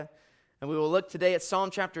And we will look today at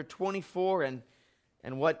Psalm chapter 24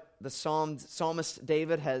 and what the psalmist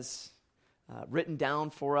David has written down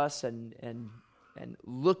for us and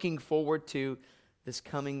looking forward to this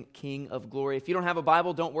coming King of Glory. If you don't have a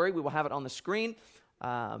Bible, don't worry. We will have it on the screen.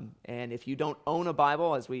 And if you don't own a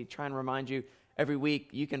Bible, as we try and remind you every week,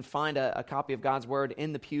 you can find a copy of God's Word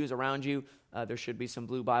in the pews around you. There should be some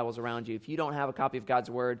blue Bibles around you. If you don't have a copy of God's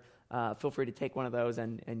Word, feel free to take one of those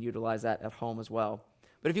and utilize that at home as well.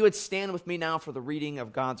 But if you would stand with me now for the reading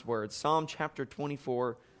of God's Word, Psalm chapter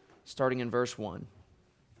 24, starting in verse 1.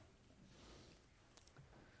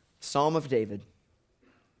 Psalm of David.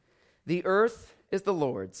 The earth is the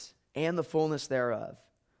Lord's, and the fullness thereof,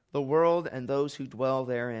 the world and those who dwell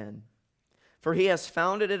therein. For he has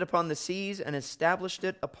founded it upon the seas and established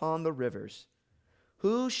it upon the rivers.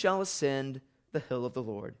 Who shall ascend the hill of the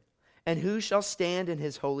Lord? And who shall stand in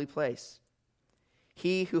his holy place?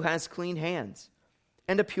 He who has clean hands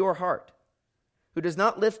and a pure heart, who does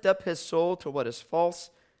not lift up his soul to what is false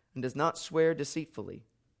and does not swear deceitfully.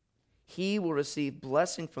 He will receive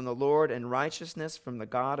blessing from the Lord and righteousness from the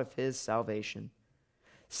God of his salvation.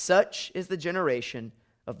 Such is the generation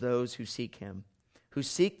of those who seek him, who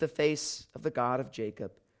seek the face of the God of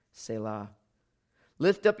Jacob. Selah.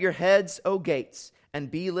 Lift up your heads, O gates,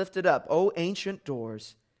 and be lifted up, O ancient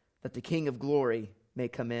doors, that the King of glory may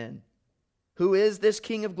come in. Who is this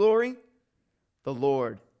King of glory? The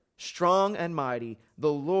Lord, strong and mighty,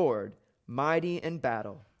 the Lord, mighty in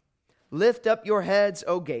battle. Lift up your heads,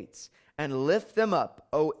 O gates, and lift them up,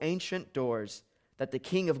 O ancient doors, that the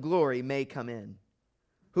King of glory may come in.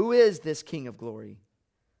 Who is this King of glory?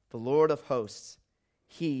 The Lord of hosts.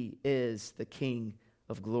 He is the King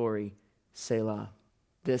of glory. Selah.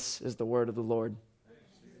 This is the word of the Lord.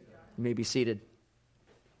 You may be seated.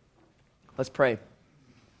 Let's pray.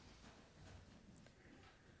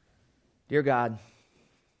 Dear God,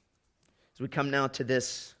 as we come now to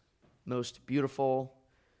this most beautiful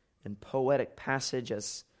and poetic passage,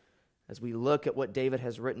 as we look at what David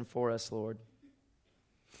has written for us, Lord,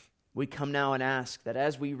 we come now and ask that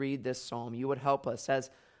as we read this psalm, you would help us as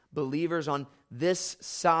believers on this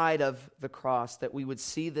side of the cross, that we would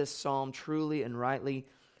see this psalm truly and rightly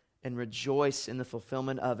and rejoice in the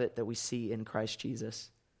fulfillment of it that we see in Christ Jesus.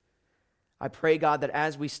 I pray, God, that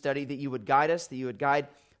as we study, that you would guide us, that you would guide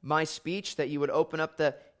my speech, that you would open up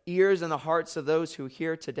the ears and the hearts of those who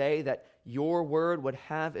hear today, that your word would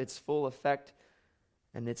have its full effect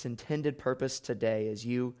and its intended purpose today as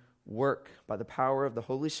you work by the power of the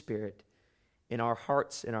Holy Spirit in our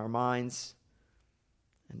hearts, in our minds.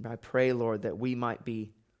 And I pray, Lord, that we might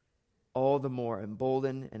be all the more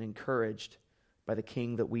emboldened and encouraged by the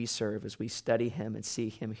King that we serve as we study him and see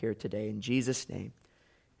him here today. In Jesus' name,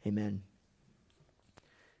 amen.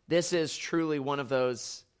 This is truly one of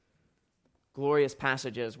those glorious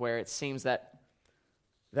passages where it seems that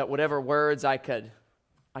whatever words I could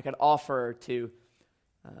offer to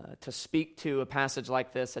speak to a passage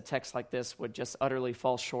like this, a text like this, would just utterly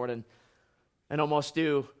fall short and almost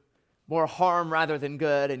do more harm rather than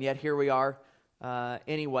good. And yet here we are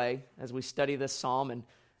anyway as we study this psalm.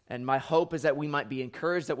 And my hope is that we might be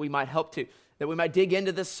encouraged, that we might that we might dig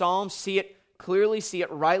into this psalm, see it clearly, see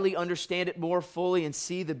it rightly, understand it more fully, and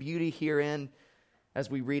see the beauty herein as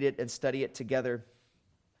we read it and study it together.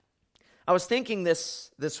 I was thinking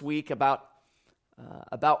this week about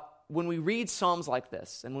when we read psalms like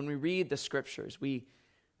this, and when we read the scriptures, we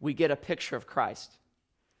get a picture of Christ.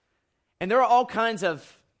 And there are all kinds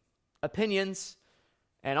of opinions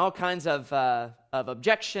and all kinds of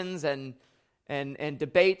objections and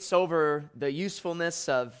debates over the usefulness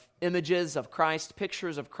of images of Christ,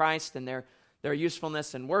 pictures of Christ, and their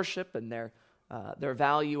usefulness in worship and their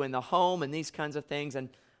value in the home and these kinds of things.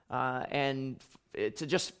 And to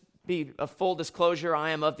just be a full disclosure,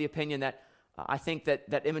 I am of the opinion that I think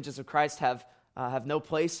that images of Christ have no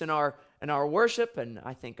place in our worship, and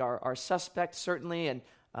I think are suspect certainly. And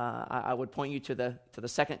I would point you to the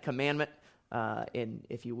second commandment. And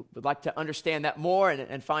if you would like to understand that more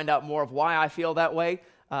and find out more of why I feel that way,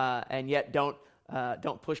 and yet don't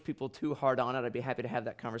push people too hard on it, I'd be happy to have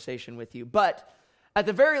that conversation with you. But at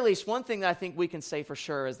the very least, one thing that I think we can say for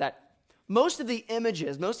sure is that most of the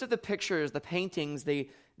images, most of the pictures, the paintings, the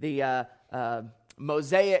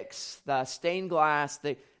mosaics, the stained glass,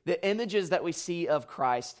 the images that we see of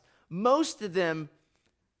Christ, most of them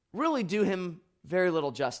really do him very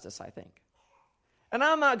little justice, I think. And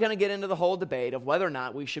I'm not going to get into the whole debate of whether or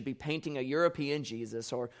not we should be painting a European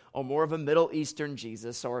Jesus or more of a Middle Eastern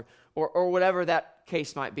Jesus or whatever that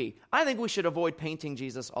case might be. I think we should avoid painting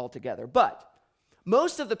Jesus altogether. But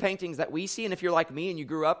most of the paintings that we see, and if you're like me and you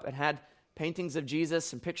grew up and had paintings of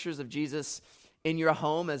Jesus and pictures of Jesus in your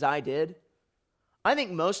home as I did, I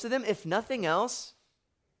think most of them, if nothing else,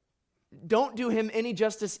 don't do him any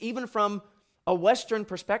justice even from a Western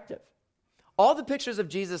perspective. All the pictures of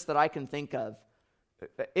Jesus that I can think of,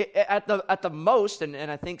 at the most, and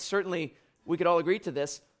I think certainly we could all agree to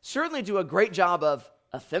this, certainly do a great job of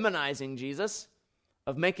effeminizing Jesus,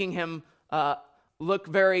 of making him look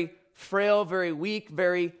very frail, very weak,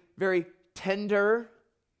 very, very tender,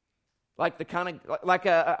 like the kind of,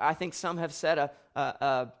 I think some have said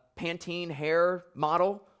a Pantene hair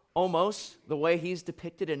model, almost, the way he's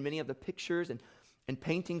depicted in many of the pictures and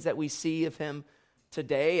paintings that we see of him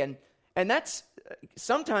today. And that's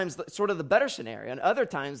sometimes sort of the better scenario. And other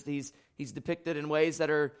times he's depicted in ways that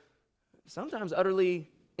are sometimes utterly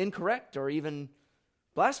incorrect or even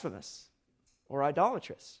blasphemous or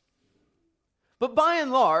idolatrous. But by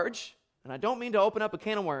and large, and I don't mean to open up a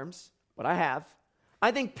can of worms, but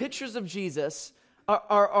I think pictures of Jesus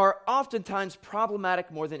are oftentimes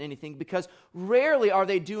problematic more than anything, because rarely are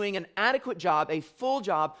they doing an adequate job, a full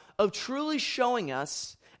job, of truly showing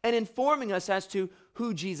us and informing us as to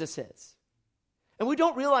who Jesus is. And we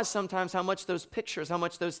don't realize sometimes how much those pictures, how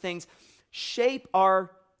much those things shape our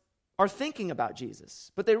thinking about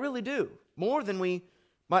Jesus. But they really do, more than we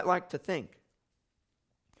might like to think.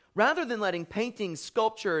 Rather than letting paintings,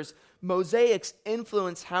 sculptures, mosaics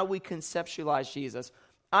influence how we conceptualize Jesus,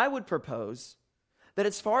 I would propose that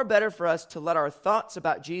it's far better for us to let our thoughts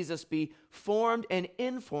about Jesus be formed and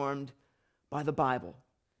informed by the Bible,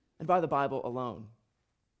 and by the Bible alone.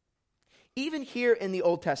 Even here in the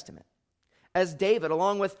Old Testament, as David,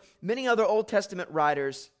 along with many other Old Testament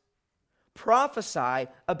writers, prophesy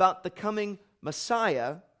about the coming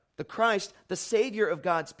Messiah, the Christ, the Savior of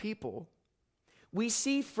God's people, we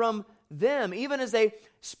see from them, even as they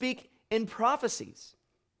speak in prophecies,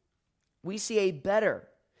 we see a better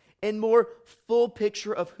and more full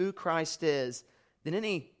picture of who Christ is than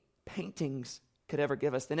any paintings could ever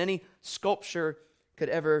give us, than any sculpture could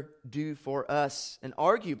ever do for us. And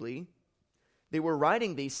arguably, they were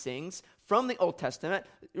writing these things from the Old Testament,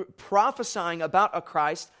 prophesying about a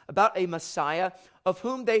Christ, about a Messiah, of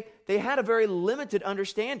whom they had a very limited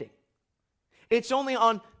understanding. It's only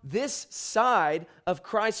on this side of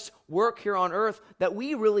Christ's work here on earth that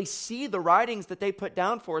we really see the writings that they put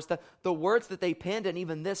down for us, the words that they penned, and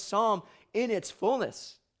even this psalm in its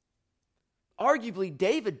fullness. Arguably,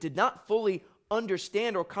 David did not fully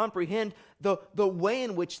understand or comprehend the way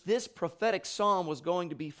in which this prophetic psalm was going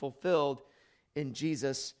to be fulfilled in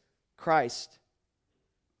Jesus Christ.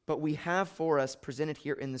 But we have for us, presented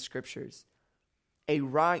here in the Scriptures, a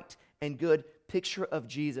right and good picture of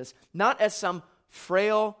Jesus, not as some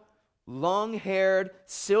frail, long-haired,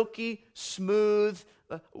 silky, smooth,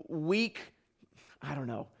 weak,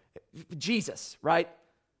 Jesus, right?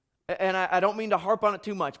 And I don't mean to harp on it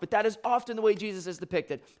too much, but that is often the way Jesus is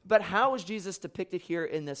depicted. But how is Jesus depicted here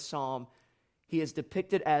in this psalm? He is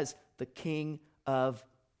depicted as the King of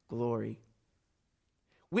glory.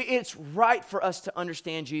 It's right for us to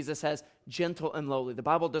understand Jesus as gentle and lowly. The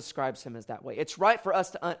Bible describes him as that way. It's right for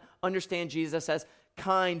us to understand Jesus as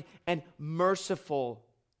kind and merciful,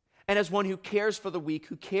 and as one who cares for the weak,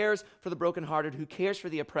 who cares for the brokenhearted, who cares for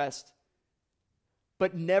the oppressed.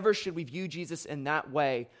 But never should we view Jesus in that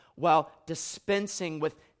way while dispensing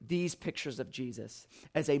with these pictures of Jesus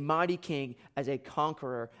as a mighty king, as a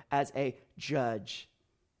conqueror, as a judge.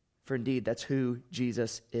 For indeed, that's who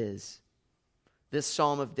Jesus is. This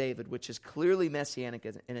Psalm of David, which is clearly messianic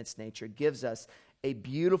in its nature, gives us a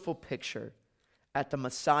beautiful picture at the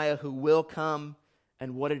Messiah who will come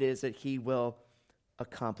and what it is that he will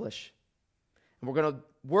accomplish. And we're going to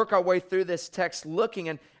work our way through this text looking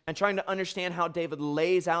and trying to understand how David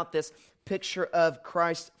lays out this picture of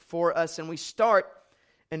Christ for us. And we start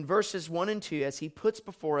in verses 1 and 2 as he puts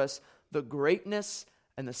before us the greatness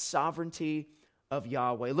and the sovereignty of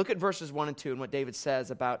Yahweh. Look at verses 1 and 2 and what David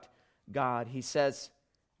says about God. He says,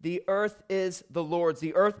 "The earth is the Lord's,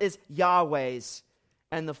 the earth is Yahweh's,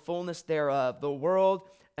 and the fullness thereof, the world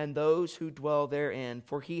and those who dwell therein.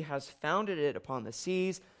 For he has founded it upon the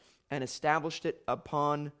seas and established it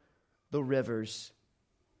upon the rivers."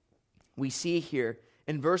 We see here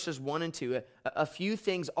in verses 1 and 2 a few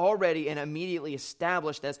things already and immediately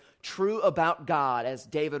established as true about God as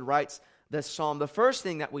David writes this psalm. The first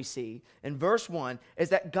thing that we see in verse 1 is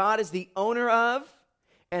that God is the owner of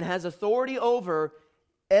and has authority over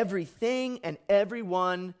everything and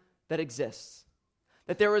everyone that exists.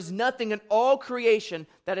 That there is nothing in all creation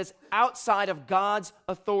that is outside of God's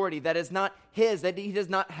authority, that is not his, that he does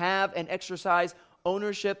not have and exercise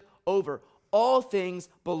ownership over. All things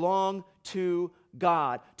belong to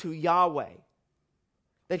God, to Yahweh.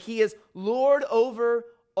 That he is Lord over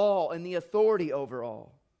all and the authority over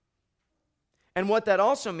all. And what that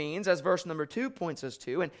also means, as verse number 2 points us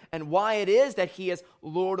to, and why it is that he is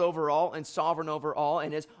Lord over all and sovereign over all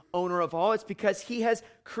and is owner of all, it's because he has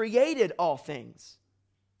created all things.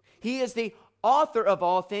 He is the author of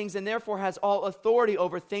all things and therefore has all authority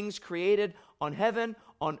over things created on heaven,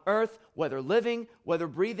 on earth, whether living, whether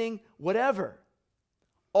breathing, whatever.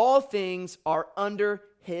 All things are under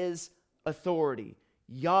his authority.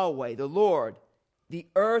 Yahweh, the Lord. The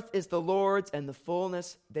earth is the Lord's and the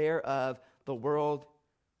fullness thereof, the world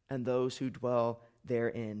and those who dwell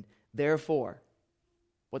therein. Therefore,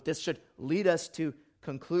 what this should lead us to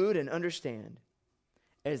conclude and understand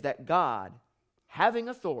is that God, having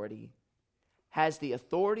authority, has the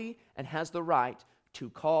authority and has the right to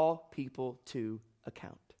call people to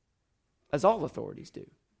account, as all authorities do.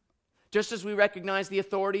 Just as we recognize the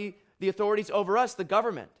authorities over us, the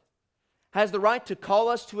government, has the right to call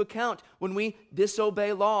us to account when we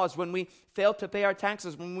disobey laws, when we fail to pay our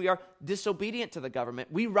taxes, when we are disobedient to the government.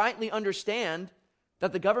 We rightly understand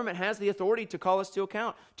that the government has the authority to call us to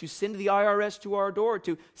account, to send the IRS to our door,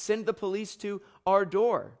 to send the police to our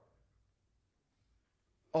door.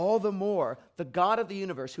 All the more, the God of the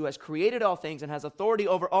universe, who has created all things and has authority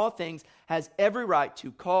over all things, has every right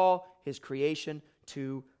to call his creation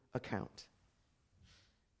to account.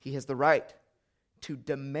 He has the right to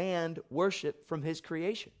demand worship from his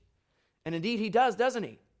creation. And indeed he does, doesn't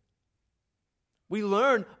he? We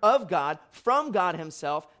learn of God, from God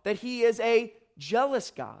himself, that he is a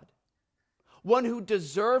jealous God, one who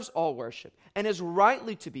deserves all worship and is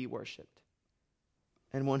rightly to be worshiped,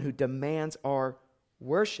 and one who demands our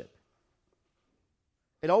worship.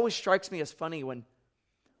 It always strikes me as funny when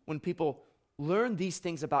people learn these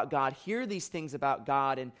things about God, hear these things about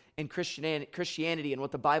God and Christianity and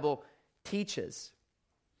what the Bible teaches,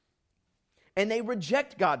 and they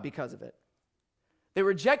reject God because of it. They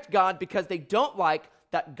reject God because they don't like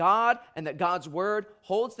that God and that God's word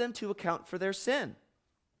holds them to account for their sin.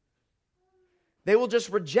 They will just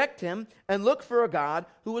reject him and look for a God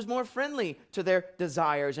who is more friendly to their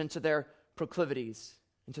desires and to their proclivities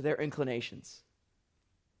and to their inclinations.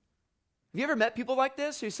 Have you ever met people like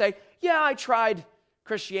this who say, yeah, I tried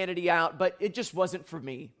Christianity out, but it just wasn't for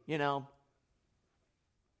me, you know?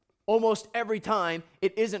 Almost every time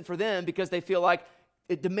it isn't for them because they feel like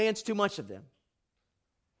it demands too much of them.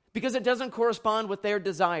 Because it doesn't correspond with their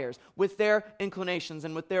desires, with their inclinations,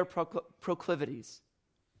 and with their proclivities.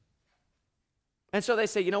 And so they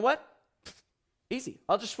say, you know what? Easy.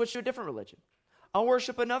 I'll just switch to a different religion. I'll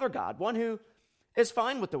worship another God, one who is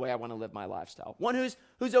fine with the way I want to live my lifestyle, one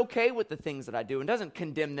who's okay with the things that I do and doesn't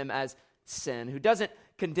condemn them as sin, who doesn't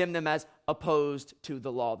condemn them as opposed to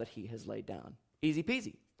the law that he has laid down. Easy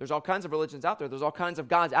peasy. There's all kinds of religions out there. There's all kinds of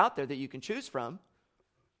gods out there that you can choose from.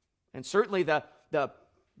 And certainly the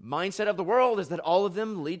mindset of the world is that all of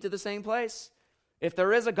them lead to the same place. If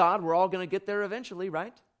there is a God, we're all going to get there eventually,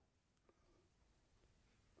 right?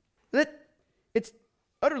 It's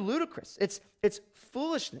utter ludicrous. It's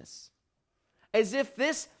foolishness. As if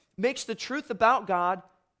this makes the truth about God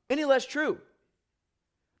any less true.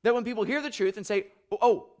 That when people hear the truth and say,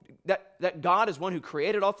 that God is one who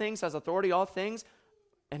created all things, has authority all things,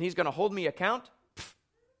 and he's going to hold me account,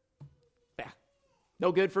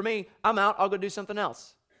 no good for me. I'm out. I'll go do something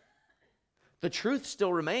else. The truth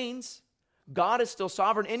still remains. God is still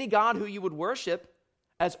sovereign. Any God who you would worship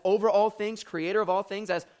as over all things, creator of all things,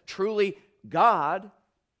 as truly God,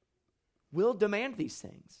 will demand these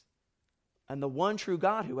things. And the one true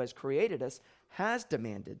God who has created us has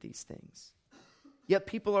demanded these things. Yet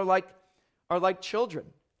people are like children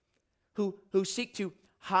who seek to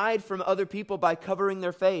hide from other people by covering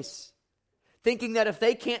their face, thinking that if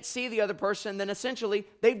they can't see the other person, then essentially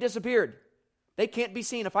they've disappeared. They can't be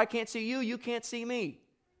seen. If I can't see you, you can't see me.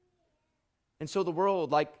 And so the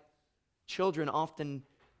world, like children, often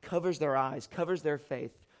covers their eyes, covers their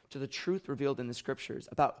faith to the truth revealed in the Scriptures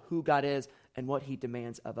about who God is and what he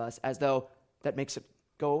demands of us, as though that makes it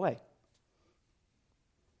go away.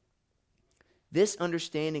 This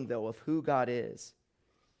understanding, though, of who God is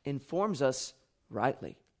informs us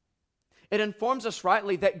rightly. It informs us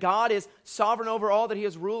rightly that God is sovereign over all, that he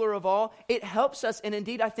is ruler of all. It helps us, and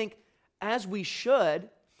indeed I think as we should,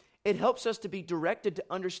 it helps us to be directed to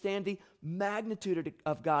understand the magnitude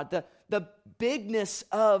of God, the bigness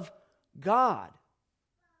of God.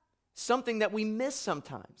 Something that we miss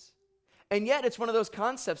sometimes. And yet it's one of those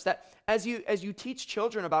concepts that as you teach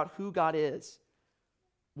children about who God is,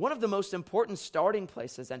 one of the most important starting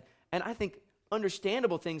places and I think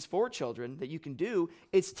understandable things for children that you can do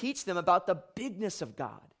is teach them about the bigness of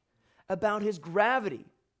God, about his gravity.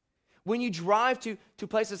 When you drive to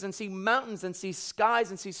places and see mountains and see skies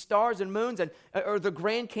and see stars and moons or the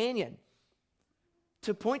Grand Canyon,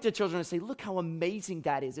 to point to children and say, look how amazing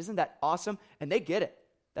that is. Isn't that awesome? And they get it.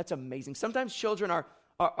 That's amazing. Sometimes children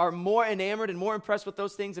are more enamored and more impressed with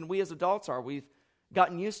those things than we as adults are. We've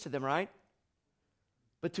gotten used to them, right?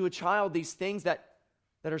 But to a child, these things that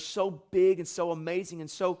are so big and so amazing and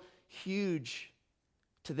so huge,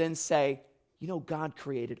 to then say, God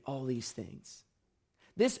created all these things.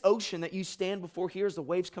 This ocean that you stand before here as the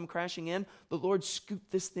waves come crashing in, the Lord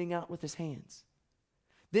scooped this thing out with his hands.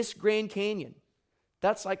 This Grand Canyon,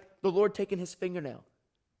 that's like the Lord taking his fingernail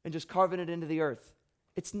and just carving it into the earth.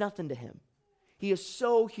 It's nothing to him. He is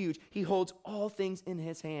so huge. He holds all things in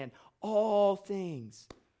his hand. All things.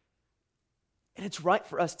 And it's right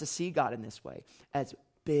for us to see God in this way, as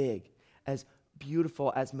big, as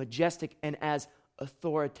beautiful, as majestic, and as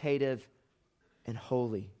authoritative and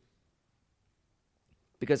holy.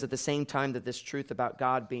 Because at the same time that this truth about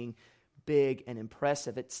God being big and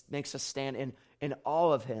impressive, it makes us stand in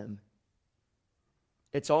awe of him.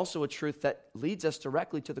 It's also a truth that leads us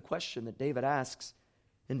directly to the question that David asks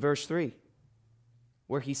in verse 3,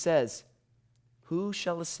 where he says, who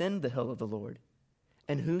shall ascend the hill of the Lord,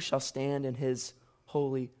 and who shall stand in his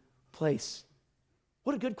holy place?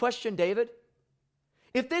 What a good question, David.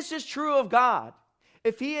 If this is true of God,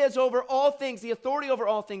 if he is over all things, the authority over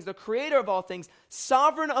all things, the creator of all things,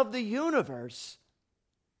 sovereign of the universe,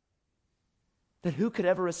 then who could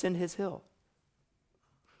ever ascend his hill?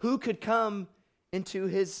 Who could come into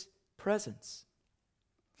his presence?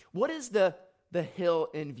 What is the hill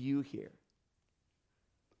in view here?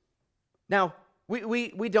 Now,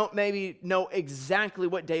 we don't maybe know exactly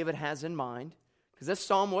what David has in mind, because this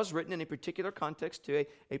psalm was written in a particular context to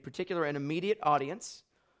a particular and immediate audience.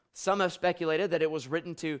 Some have speculated that it was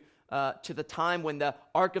written to the time when the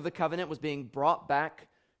Ark of the Covenant was being brought back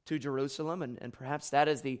to Jerusalem, and perhaps that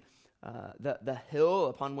is the hill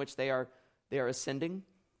upon which they are ascending.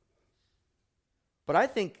 But I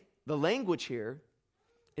think the language here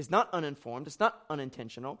is not uninformed, it's not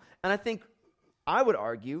unintentional, and I would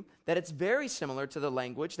argue that it's very similar to the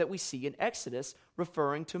language that we see in Exodus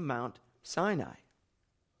referring to Mount Sinai,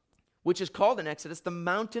 which is called in Exodus the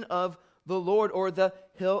mountain of the Lord, or the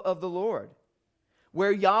hill of the Lord,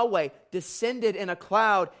 where Yahweh descended in a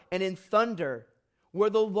cloud and in thunder, where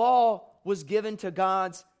the law was given to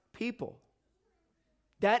God's people.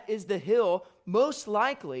 That is the hill most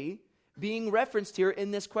likely being referenced here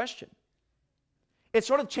in this question. It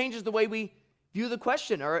sort of changes the way we view the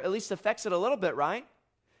question, or at least affects it a little bit, right?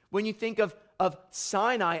 When you think of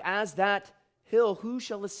Sinai as that hill, who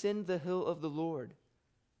shall ascend the hill of the Lord?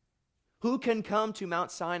 Who can come to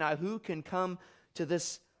Mount Sinai? Who can come to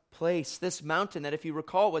this place, this mountain that, if you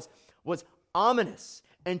recall, was ominous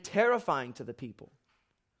and terrifying to the people?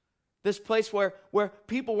 This place where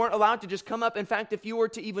people weren't allowed to just come up. In fact, if you were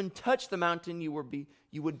to even touch the mountain, you would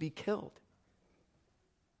be killed.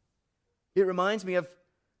 It reminds me of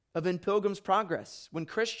in Pilgrim's Progress, when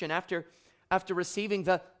Christian, after receiving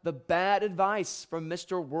the bad advice from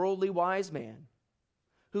Mr. Worldly Wise Man,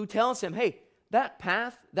 who tells him, hey, that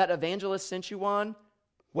path that evangelist sent you on,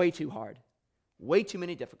 way too hard. Way too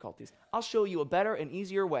many difficulties. I'll show you a better and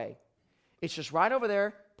easier way. It's just right over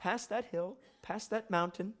there, past that hill, past that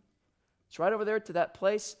mountain. It's right over there to that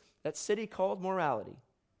place, that city called morality.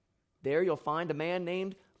 There you'll find a man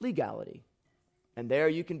named legality. And there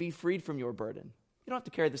you can be freed from your burden. You don't have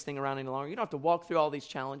to carry this thing around any longer. You don't have to walk through all these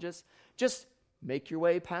challenges. Just make your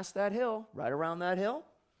way past that hill, right around that hill.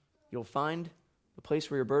 You'll find the place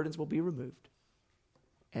where your burdens will be removed.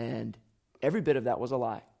 And every bit of that was a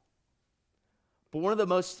lie. But one of the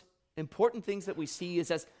most important things that we see is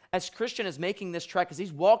as Christian is making this trek, as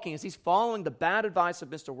he's walking, as he's following the bad advice of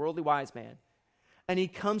Mr. Worldly Wise Man, and he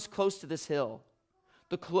comes close to this hill,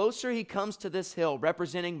 the closer he comes to this hill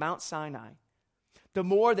representing Mount Sinai, the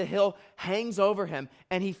more the hill hangs over him,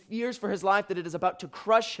 and he fears for his life that it is about to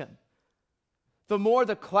crush him. The more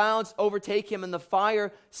the clouds overtake him and the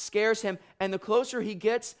fire scares him, and the closer he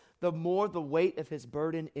gets, the more the weight of his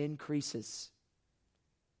burden increases.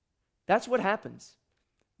 That's what happens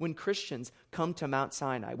when Christians come to Mount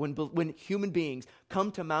Sinai, when human beings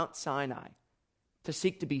come to Mount Sinai to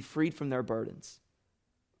seek to be freed from their burdens.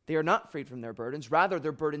 They are not freed from their burdens. Rather,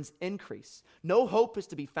 their burdens increase. No hope is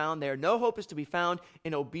to be found there. No hope is to be found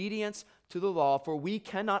in obedience to the law, for we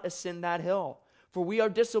cannot ascend that hill, for we are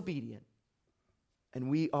disobedient and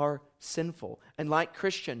we are sinful. And like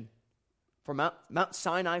Christian, for Mount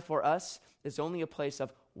Sinai for us is only a place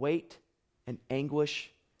of weight and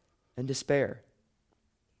anguish and despair.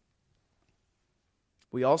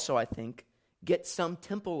 We also, I think, get some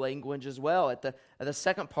temple language as well at the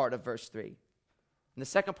second part of verse 3. In the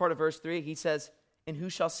second part of verse 3, he says, "And who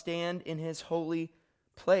shall stand in his holy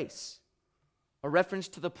place?" A reference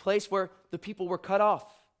to the place where the people were cut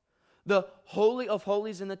off. The Holy of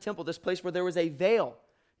Holies in the temple, this place where there was a veil.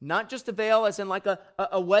 Not just a veil as in like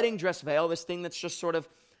a wedding dress veil, this thing that's just sort of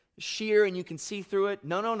sheer and you can see through it.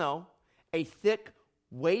 No. A thick,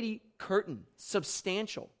 weighty curtain,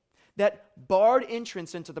 substantial, that barred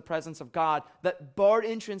entrance into the presence of God, that barred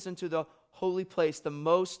entrance into the holy place, the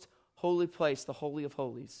most holy place, the Holy of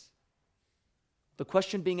Holies. The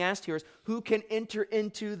question being asked here is, who can enter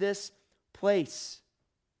into this place?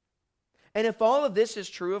 And if all of this is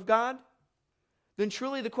true of God, then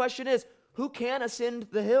truly the question is, who can ascend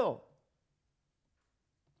the hill?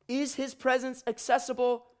 Is his presence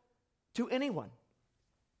accessible to anyone?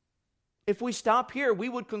 If we stop here, we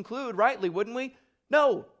would conclude rightly, wouldn't we?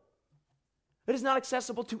 No. It is not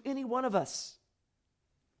accessible to any one of us.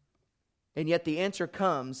 And yet the answer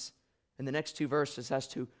comes in the next two verses as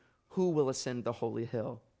to who will ascend the holy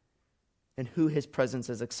hill and who his presence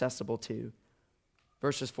is accessible to.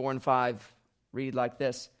 Verses 4 and 5 read like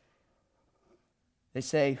this. They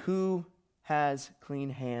say, "Who has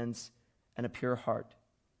clean hands and a pure heart?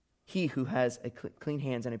 He who has clean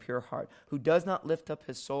hands and a pure heart, who does not lift up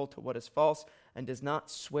his soul to what is false and does not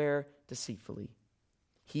swear deceitfully.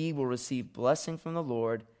 He will receive blessing from the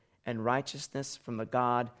Lord and righteousness from the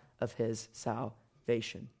God of his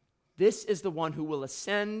salvation." This is the one who will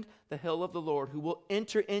ascend the hill of the Lord, who will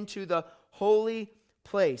enter into the holy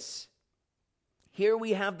place. Here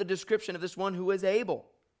we have the description of this one who is able.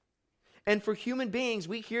 And for human beings,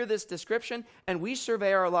 we hear this description and we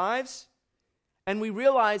survey our lives and we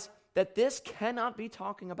realize that this cannot be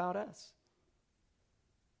talking about us.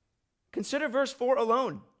 Consider verse 4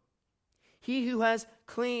 alone. He who has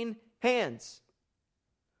clean hands.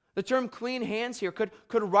 The term clean hands here could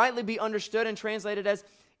rightly be understood and translated as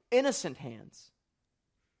innocent hands.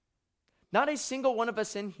 Not a single one of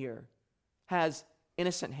us in here has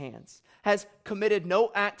innocent hands, has committed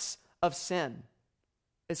no acts of sin,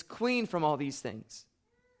 is clean from all these things.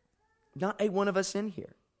 Not a one of us in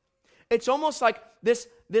here. It's almost like this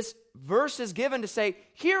verse is given to say,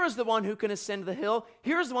 here is the one who can ascend the hill,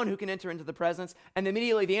 here's the one who can enter into the presence, and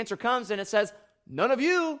immediately the answer comes and it says, none of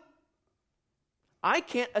you. I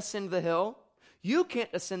can't ascend the hill. You can't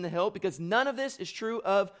ascend the hill because none of this is true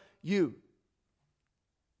of you.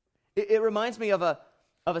 It reminds me of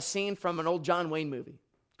a scene from an old John Wayne movie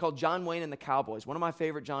called John Wayne and the Cowboys, one of my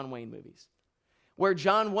favorite John Wayne movies, where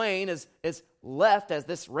John Wayne is left as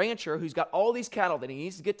this rancher who's got all these cattle that he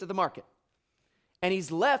needs to get to the market. And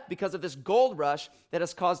he's left because of this gold rush that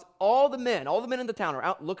has caused all the men in the town are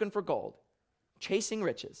out looking for gold, chasing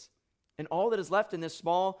riches. And all that is left in this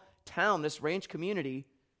small town, this ranch community,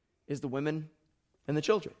 is the women and the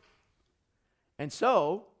children. And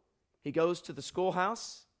so he goes to the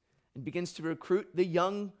schoolhouse and begins to recruit the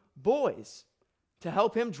young boys to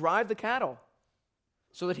help him drive the cattle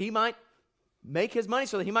so that he might make his money,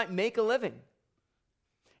 so that he might make a living.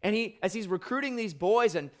 And as he's recruiting these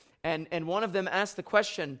boys, and one of them asks the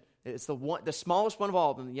question, it's the smallest one of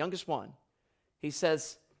all of them, the youngest one. He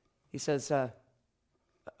says,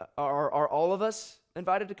 are all of us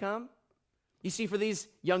invited to come? You see, for these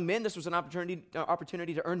young men, this was an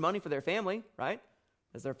opportunity to earn money for their family, right?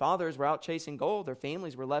 As their fathers were out chasing gold, their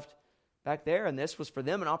families were left back there, and this was for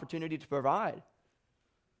them an opportunity to provide.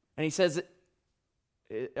 And he says,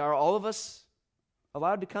 are all of us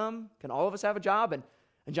allowed to come? Can all of us have a job? And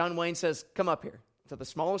John Wayne says, come up here to the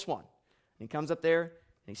smallest one. And he comes up there, and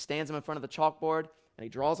he stands him in front of the chalkboard, and he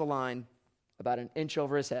draws a line about an inch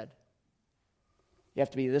over his head. You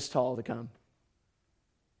have to be this tall to come.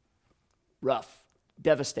 Rough,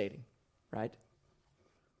 devastating, right?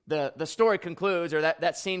 The story concludes, or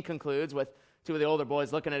that scene concludes with two of the older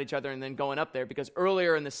boys looking at each other and then going up there, because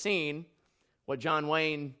earlier in the scene, what John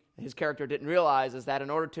Wayne, his character, didn't realize is that in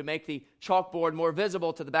order to make the chalkboard more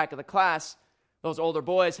visible to the back of the class, those older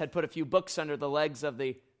boys had put a few books under the legs of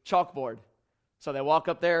the chalkboard. So they walk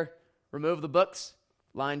up there, remove the books,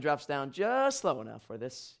 line drops down just slow enough where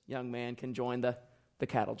this young man can join the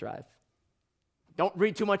cattle drive. Don't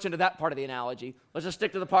read too much into that part of the analogy. Let's just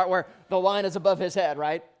stick to the part where the line is above his head,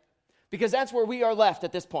 right? Because that's where we are left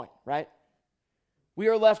at this point, right? We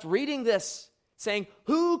are left reading this, saying,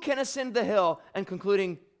 who can ascend the hill? And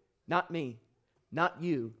concluding, not me, not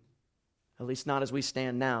you, at least not as we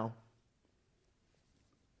stand now.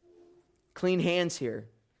 Clean hands here,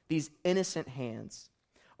 these innocent hands,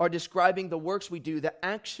 are describing the works we do, the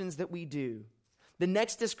actions that we do. The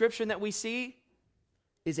next description that we see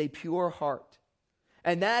is a pure heart.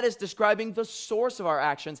 And that is describing the source of our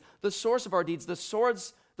actions, the source of our deeds, the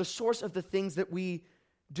source of the things that we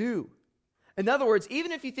do. In other words,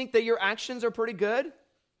 even if you think that your actions are pretty good,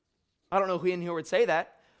 I don't know who in here would say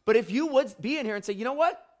that, but if you would be in here and say, you know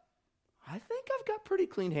what? I think I've got pretty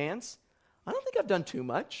clean hands. I don't think I've done too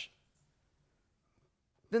much.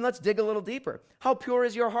 Then let's dig a little deeper. How pure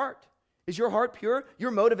is your heart? Is your heart pure?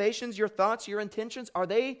 Your motivations, your thoughts, your intentions, are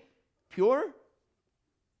they pure?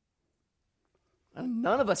 And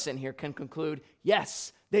none of us in here can conclude,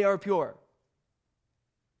 yes, they are pure.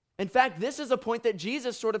 In fact, this is a point that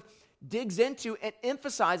Jesus sort of digs into and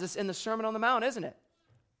emphasizes in the Sermon on the Mount, isn't it?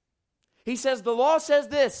 He says, the law says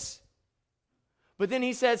this, but then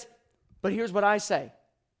he says, but here's what I say.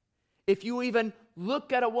 If you even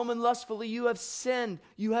look at a woman lustfully, you have sinned.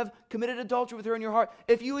 You have committed adultery with her in your heart.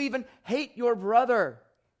 If you even hate your brother,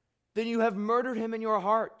 then you have murdered him in your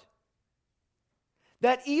heart.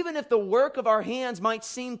 That even if the work of our hands might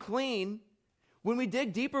seem clean, when we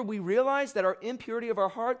dig deeper, we realize that our impurity of our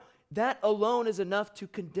heart, that alone is enough to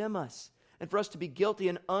condemn us and for us to be guilty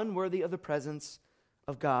and unworthy of the presence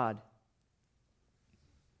of God.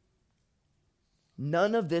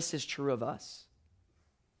 None of this is true of us.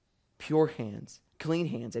 Pure hands, clean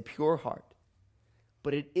hands, a pure heart.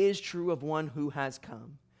 But it is true of one who has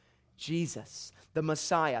come, Jesus, the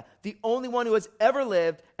Messiah, the only one who has ever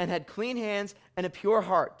lived and had clean hands and a pure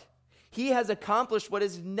heart. He has accomplished what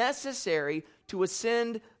is necessary to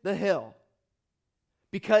ascend the hill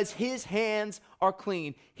because his hands are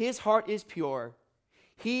clean. His heart is pure.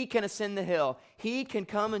 He can ascend the hill. He can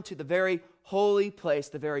come into the very holy place,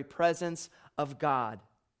 the very presence of God.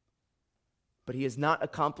 But he has not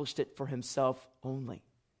accomplished it for himself only.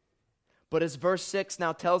 But as verse 6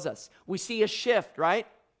 now tells us, we see a shift, right?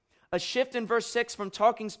 A shift in verse 6 from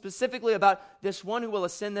talking specifically about this one who will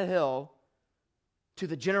ascend the hill to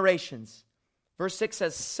the generations. Verse 6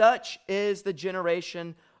 says, such is the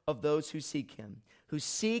generation of those who seek him, who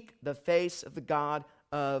seek the face of the God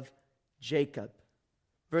of Jacob.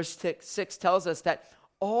 Verse 6 tells us that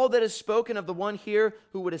all that is spoken of the one here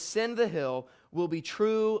who would ascend the hill will be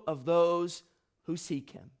true of those who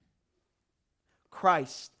seek him.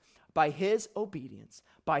 Christ, by his obedience,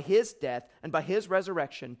 by his death, and by his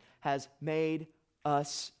resurrection, has made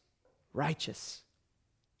us righteous.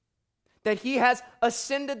 That he has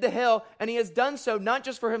ascended the hill, and he has done so not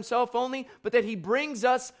just for himself only, but that he brings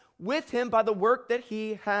us with him by the work that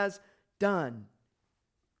he has done.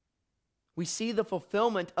 We see the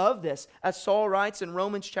fulfillment of this as Saul writes in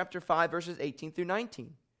Romans chapter 5, verses 18 through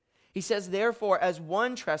 19. He says, therefore, as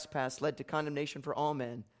one trespass led to condemnation for all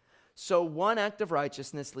men, so one act of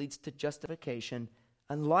righteousness leads to justification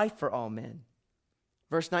and life for all men.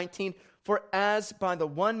 Verse 19, for as by the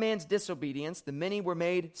one man's disobedience the many were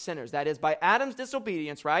made sinners. That is, by Adam's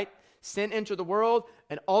disobedience, right? Sin entered the world,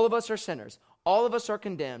 and all of us are sinners. All of us are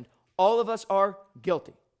condemned. All of us are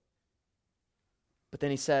guilty. But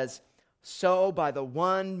then he says, so by the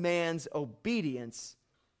one man's obedience,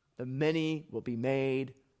 the many will be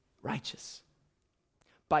made righteous.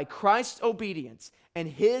 By Christ's obedience and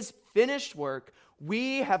his finished work,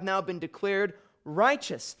 we have now been declared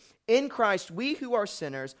righteous. In Christ, we who are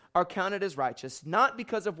sinners are counted as righteous, not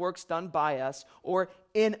because of works done by us or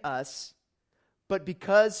in us, but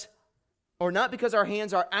not because our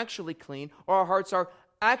hands are actually clean or our hearts are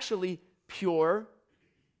actually pure.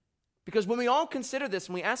 Because when we all consider this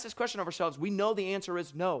and we ask this question of ourselves, we know the answer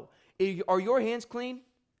is no. Are your hands clean?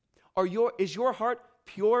 Is your heart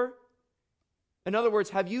pure? In other words,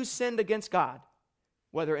 have you sinned against God,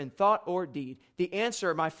 whether in thought or deed? The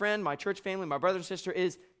answer, my friend, my church family, my brother and sister,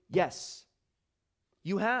 is yes.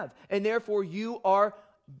 You have. And therefore,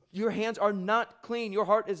 your hands are not clean. Your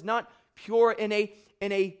heart is not pure in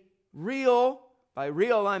a real, by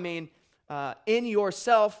real I mean in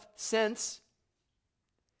yourself sense.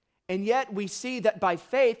 And yet we see that by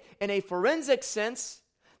faith, in a forensic sense,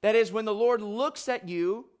 that is when the Lord looks at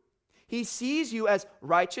you, he sees you as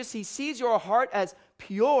righteous. He sees your heart as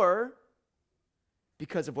pure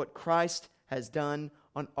because of what Christ has done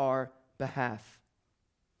on our behalf.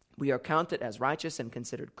 We are counted as righteous and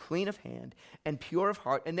considered clean of hand and pure of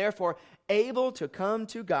heart, and therefore able to come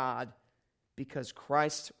to God because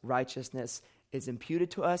Christ's righteousness is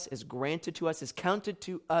imputed to us, is granted to us, is counted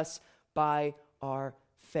to us by our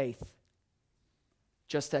faith.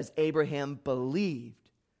 Just as Abraham believed,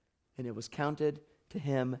 and it was counted to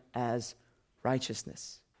him as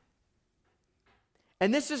righteousness.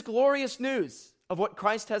 And this is glorious news of what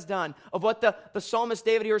Christ has done, of what the psalmist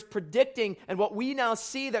David here is predicting, and what we now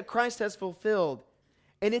see that Christ has fulfilled.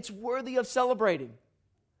 And it's worthy of celebrating.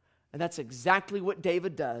 And that's exactly what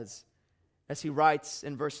David does as he writes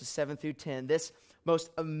in verses 7 through 10, this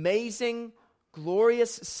most amazing,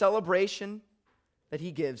 glorious celebration that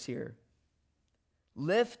he gives here.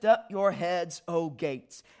 Lift up your heads, O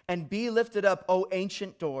gates, and be lifted up, O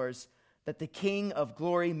ancient doors, that the King of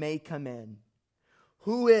glory may come in.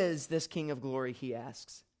 Who is this King of glory, he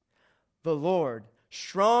asks. The Lord,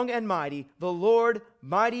 strong and mighty, the Lord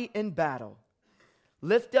mighty in battle.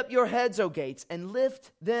 Lift up your heads, O gates, and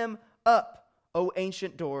lift them up, O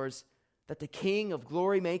ancient doors, that the King of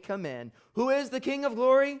glory may come in. Who is the King of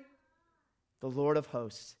glory? The Lord of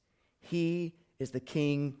hosts. He is the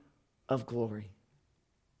King of glory.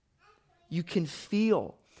 You can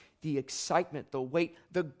feel the excitement, the weight,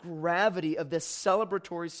 the gravity of this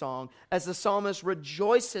celebratory song as the psalmist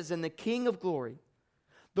rejoices in the King of glory,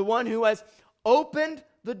 the one who has opened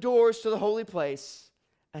the doors to the holy place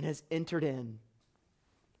and has entered in,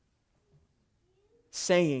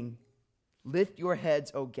 saying, lift your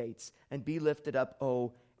heads, O gates, and be lifted up,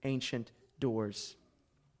 O ancient doors.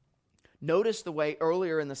 Notice the way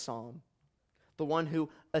earlier in the psalm, the one who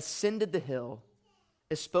ascended the hill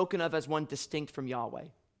is spoken of as one distinct from Yahweh.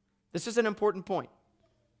 This is an important point.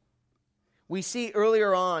 We see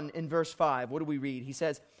earlier on in verse 5, what do we read? He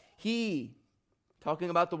says, he, talking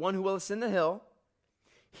about the one who will ascend the hill,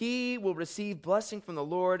 he will receive blessing from the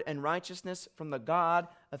Lord and righteousness from the God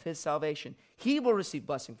of his salvation. He will receive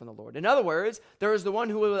blessing from the Lord. In other words, there is the one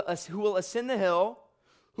who will ascend the hill,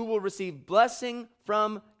 who will receive blessing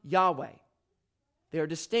from Yahweh. They are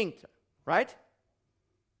distinct, right?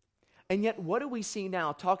 And yet, what do we see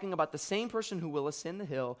now talking about the same person who will ascend the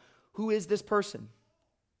hill? Who is this person?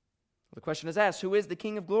 Well, the question is asked, who is the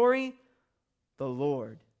King of glory? The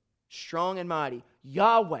Lord, strong and mighty.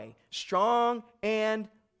 Yahweh, strong and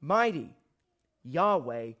mighty.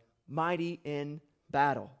 Yahweh, mighty in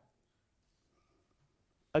battle.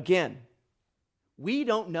 Again, we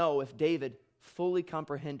don't know if David fully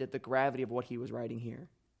comprehended the gravity of what he was writing here.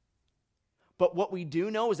 But what we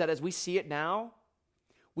do know is that as we see it now,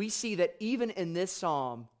 we see that even in this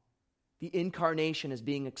psalm, the incarnation is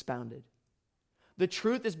being expounded. The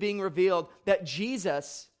truth is being revealed that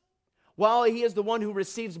Jesus, while he is the one who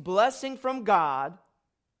receives blessing from God,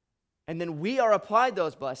 and then we are applied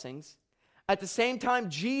those blessings, at the same time,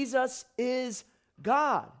 Jesus is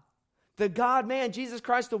God. The God-man, Jesus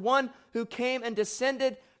Christ, the one who came and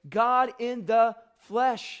descended, God in the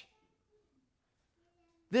flesh.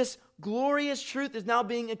 This glorious truth is now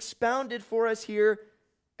being expounded for us here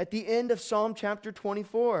at the end of Psalm chapter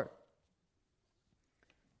 24.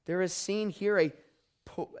 There is seen here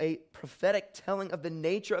a prophetic telling of the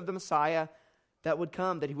nature of the Messiah that would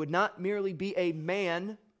come, that he would not merely be a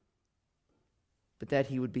man, but that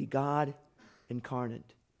he would be God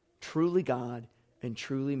incarnate, truly God and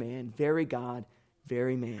truly man, very God,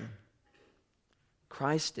 very man.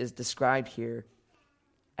 Christ is described here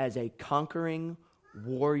as a conquering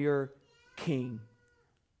warrior king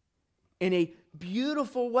in a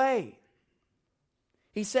beautiful way.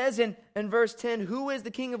 He says in verse 10, who is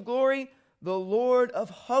the King of glory? The Lord of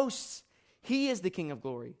hosts. He is the King of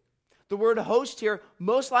glory. The word host here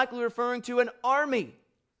most likely referring to an army.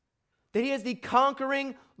 That he is the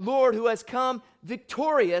conquering Lord who has come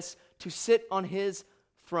victorious to sit on his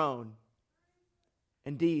throne.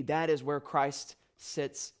 Indeed, that is where Christ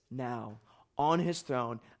sits now, on his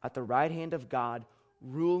throne at the right hand of God,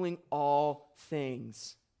 ruling all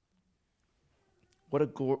things. What a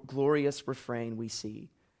glorious refrain we see.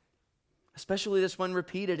 Especially this one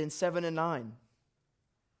repeated in 7 and 9.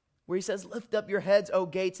 Where he says, lift up your heads, O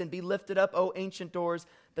gates, and be lifted up, O ancient doors,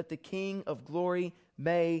 that the King of glory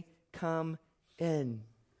may come in.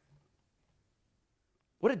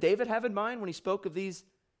 What did David have in mind when he spoke of these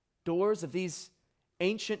doors, of these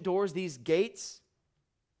ancient doors, these gates?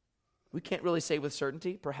 We can't really say with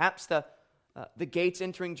certainty. Perhaps the gates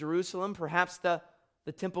entering Jerusalem, perhaps the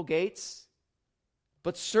temple gates.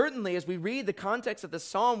 But certainly, as we read the context of the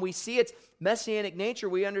psalm, we see its messianic nature.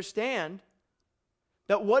 We understand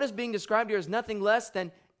that what is being described here is nothing less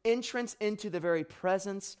than entrance into the very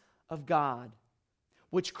presence of God,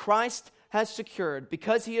 which Christ has secured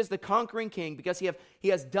because he is the conquering king, because he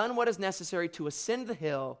has done what is necessary to ascend the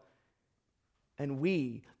hill. And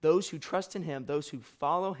we, those who trust in him, those who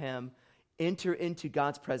follow him, enter into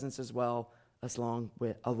God's presence as well, along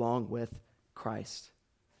with Christ.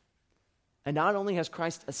 And not only has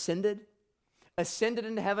Christ ascended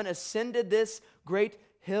into heaven, ascended this great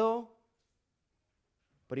hill,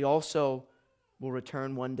 but he also will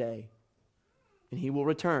return one day. And he will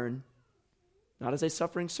return not as a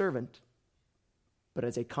suffering servant, but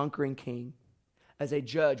as a conquering king, as a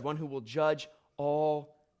judge, one who will judge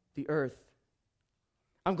all the earth.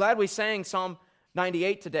 I'm glad we sang Psalm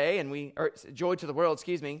 98 today, or Joy to the World,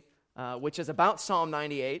 which is about Psalm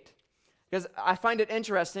 98, because I find it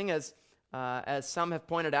interesting, as some have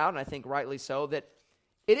pointed out, and I think rightly so, that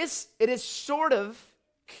it is sort of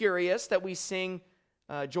curious that we sing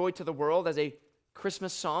Joy to the World as a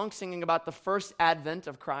Christmas song, singing about the first advent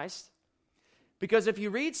of Christ. Because if you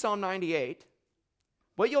read Psalm 98,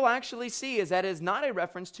 what you'll actually see is that it is not a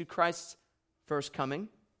reference to Christ's first coming,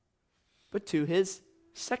 but to his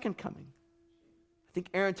second coming. I think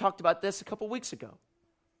Aaron talked about this a couple weeks ago.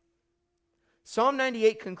 Psalm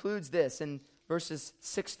 98 concludes this in verses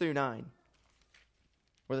 6 through 9,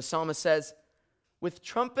 where the psalmist says, "With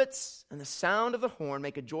trumpets and the sound of the horn,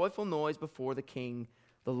 make a joyful noise before the King,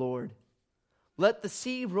 the Lord. Let the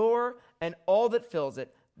sea roar and all that fills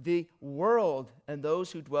it, the world and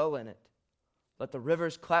those who dwell in it. Let the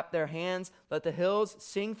rivers clap their hands, let the hills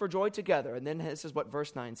sing for joy together." And then this is what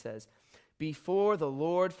verse 9 says, "Before the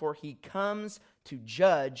Lord, for he comes to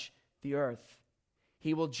judge the earth.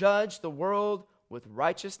 He will judge the world with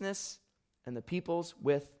righteousness and the peoples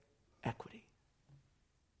with equity."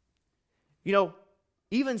 You know,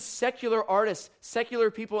 even secular artists, secular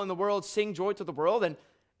people in the world sing Joy to the World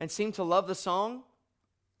and seem to love the song,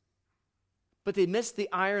 but they miss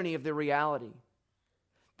the irony of the reality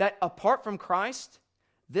that apart from Christ,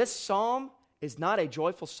 this psalm is not a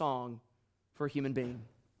joyful song for a human being.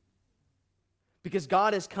 Because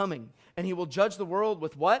God is coming, and he will judge the world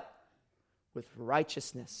with what? With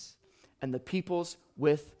righteousness, and the peoples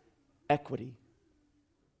with equity.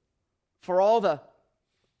 For all the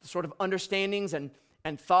sort of understandings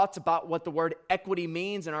and thoughts about what the word equity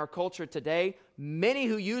means in our culture today, many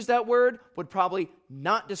who use that word would probably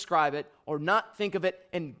not describe it or not think of it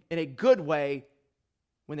in a good way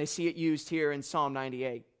when they see it used here in Psalm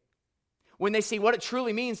 98. When they see what it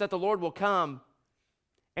truly means that the Lord will come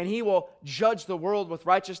and he will judge the world with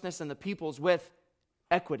righteousness and the peoples with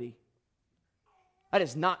equity. That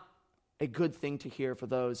is not a good thing to hear for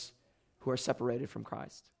those who are separated from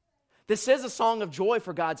Christ. This is a song of joy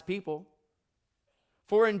for God's people.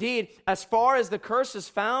 For indeed, as far as the curse is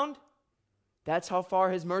found, that's how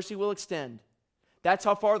far his mercy will extend. That's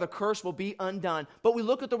how far the curse will be undone. But we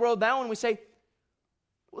look at the world now and we say,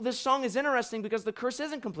 well, this song is interesting because the curse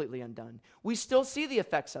isn't completely undone. We still see the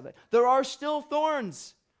effects of it. There are still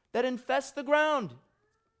thorns that infest the ground.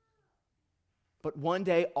 But one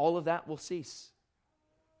day, all of that will cease.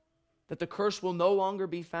 That the curse will no longer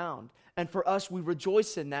be found. And for us, we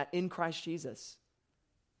rejoice in that in Christ Jesus.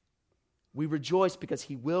 We rejoice because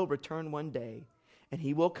he will return one day, and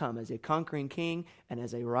he will come as a conquering king and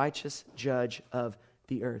as a righteous judge of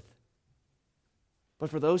the earth. But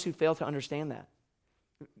for those who fail to understand that,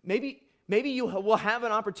 maybe you will have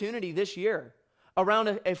an opportunity this year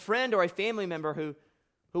around a friend or a family member who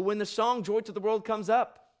when the song Joy to the World comes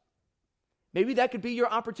up, maybe that could be your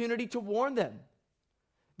opportunity to warn them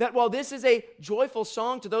that while this is a joyful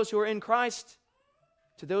song to those who are in Christ,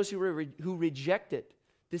 to those who reject it,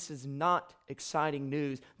 this is not exciting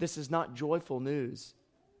news. This is not joyful news.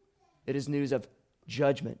 It is news of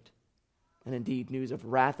judgment, and indeed news of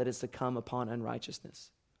wrath that is to come upon unrighteousness.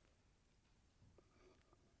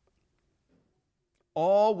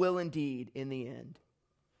 All will indeed, in the end,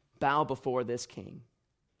 bow before this king.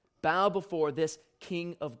 Bow before this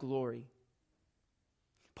King of glory.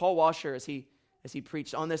 Paul Washer, as he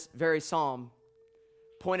preached on this very psalm,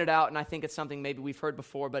 pointed out, and I think it's something maybe we've heard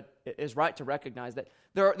before, but it is right to recognize that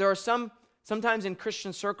there are sometimes in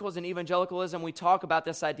Christian circles and evangelicalism, we talk about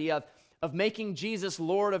this idea of making Jesus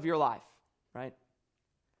Lord of your life, right?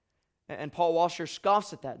 And Paul Washer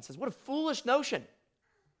scoffs at that and says, what a foolish notion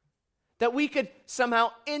that we could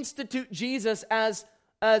somehow institute Jesus as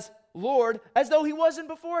Lord as though he wasn't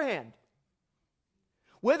beforehand.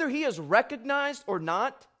 Whether he is recognized or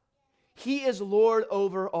not, he is Lord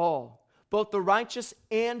over all, both the righteous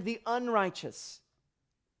and the unrighteous.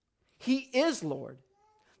 He is Lord.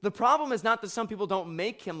 The problem is not that some people don't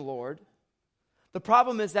make him Lord. The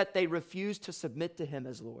problem is that they refuse to submit to him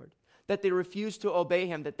as Lord, that they refuse to obey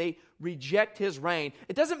him, that they reject his reign.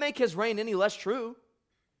 It doesn't make his reign any less true.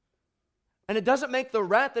 And it doesn't make the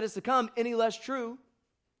wrath that is to come any less true.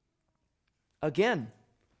 Again,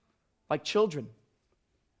 like children,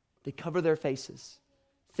 they cover their faces,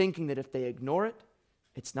 thinking that if they ignore it,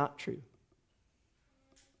 it's not true.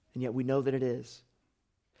 And yet we know that it is.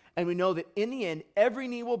 And we know that in the end, every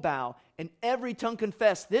knee will bow and every tongue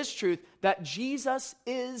confess this truth, that Jesus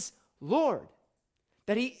is Lord,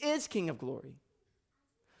 that he is King of glory.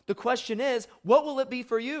 The question is, what will it be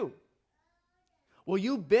for you? Will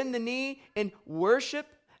you bend the knee in worship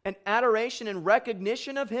and adoration and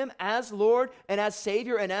recognition of him as Lord and as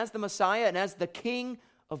Savior and as the Messiah and as the King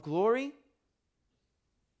of glory?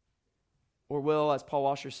 Or will, as Paul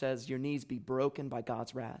Washer says, your knees be broken by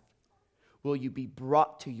God's wrath? Will you be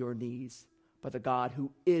brought to your knees by the God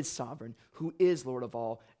who is sovereign, who is Lord of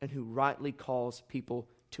all, and who rightly calls people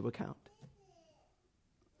to account?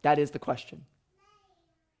 That is the question.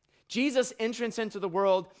 Jesus' entrance into the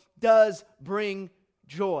world does bring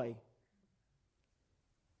joy,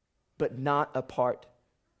 but not apart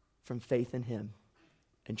from faith in him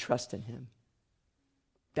and trust in him.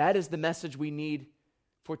 That is the message we need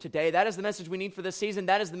for today. That is the message we need for this season.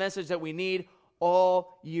 That is the message that we need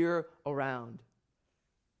all year around.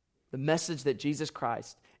 The message that Jesus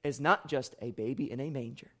Christ is not just a baby in a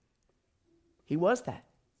manger. He was that.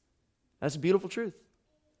 That's a beautiful truth.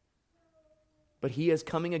 But he is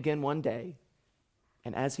coming again one day,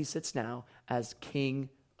 and as he sits now, as King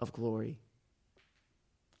of glory.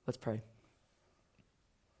 Let's pray.